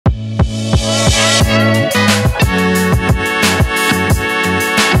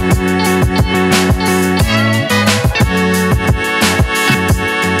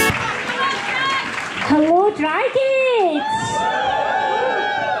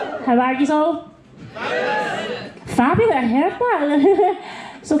How are you all? Fabulous, I heard that.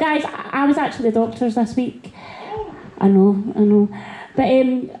 So guys, I was actually the doctor's this week. I know. But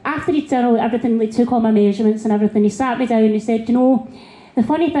after he'd done everything, he took all my measurements and everything, he sat me down and he said, you know, the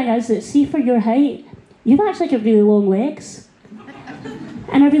funny thing is that, see, for your height, you've actually got really long legs,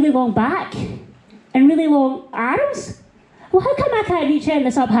 and a really long back, and really long arms. Well, how come I can't reach in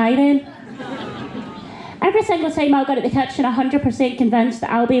this up high then? Every single time I got at the kitchen, 100% convinced that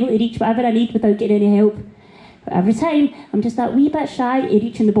I'll be able to reach whatever I need without getting any help. But every time, I'm just that wee bit shy of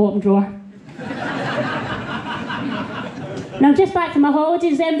reaching the bottom drawer. Now I'm just back from my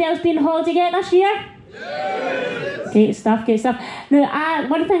holidays. Anybody else been on holiday yet this year? Yes. Great stuff. Now,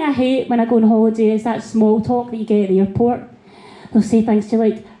 one thing I hate when I go on holiday is that small talk that you get at the airport. They'll say things to you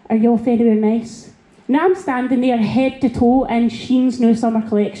like, are you off anywhere nice? Now I'm standing there head to toe in Shein's new summer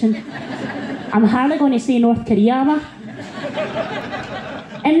collection. I'm hardly going to say North Korea, am I?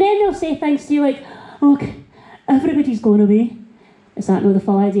 And then they'll say things to you like, look, everybody's going away. Is that not the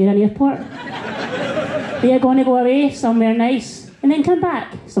full idea in an airport? They're going to go away somewhere nice and then come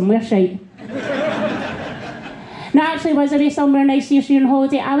back somewhere shite. Now, I actually was away somewhere nice this year on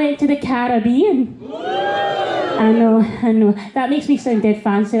holiday. I went to the Caribbean. I know. That makes me sound dead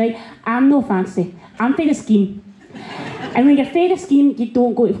fancy, right? I'm no fancy. I'm for the scheme. And when you're for the scheme, you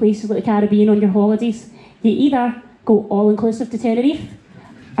don't go to places like the Caribbean on your holidays. You either go all-inclusive to Tenerife,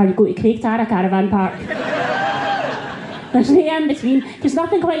 or you go to Craigtara Caravan Park. There's no in between. There's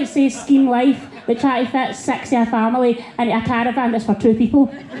nothing quite says scheme life, like trying to fit 6 of a family into a caravan that's for 2 people.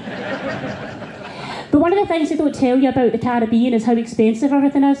 But one of the things they don't tell you about the Caribbean is how expensive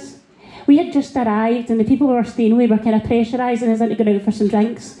everything is. We had just arrived and the people we were staying with were kind of pressurising us into going out for some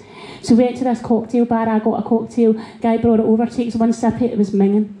drinks. So we went to this cocktail bar, I got a cocktail, guy brought it over, takes one sip of it, it was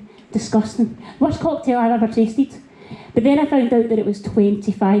minging. Disgusting. Worst cocktail I've ever tasted. But then I found out that it was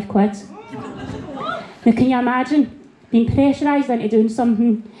 25 quid. Now can you imagine being pressurised into doing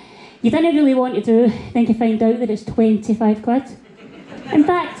something you didn't really want to do, then you find out that it's 25 quid? In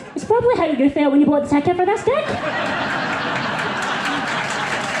fact, it's probably how you felt when you bought the ticket for this gig.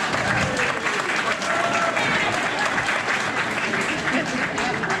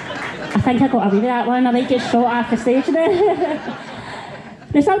 I think I got away with that one. I might get shot off the stage now.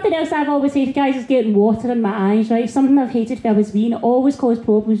 Now, something else I've always hated, guys, is getting water in my eyes, right? Something I've hated for I was wee, and it always caused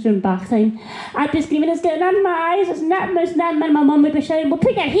problems during bath time. I'd be screaming, it's getting in my eyes, it's nipping, and my mum would be shouting, well,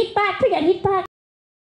 put your heat back,